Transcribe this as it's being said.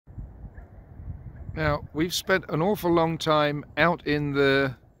Now, we've spent an awful long time out in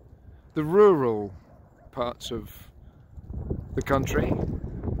the rural parts of the country, in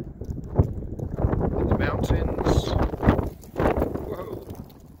the mountains, whoa,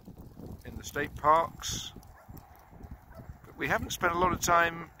 in the state parks, but we haven't spent a lot of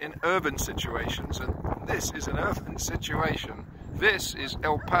time in urban situations, and this is an urban situation. This is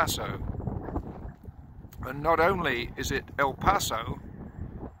El Paso, and not only is it El Paso,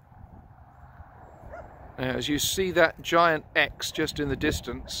 as you see that giant X just in the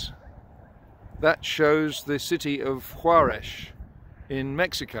distance, that shows the city of Juarez in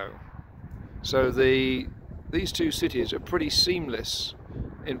Mexico. So these two cities are pretty seamless.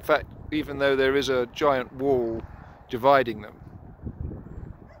 In fact, even though there is a giant wall dividing them,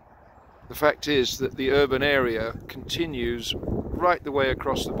 the fact is that the urban area continues right the way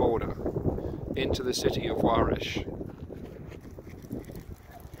across the border into the city of Juarez.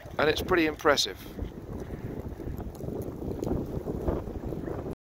 And it's pretty impressive.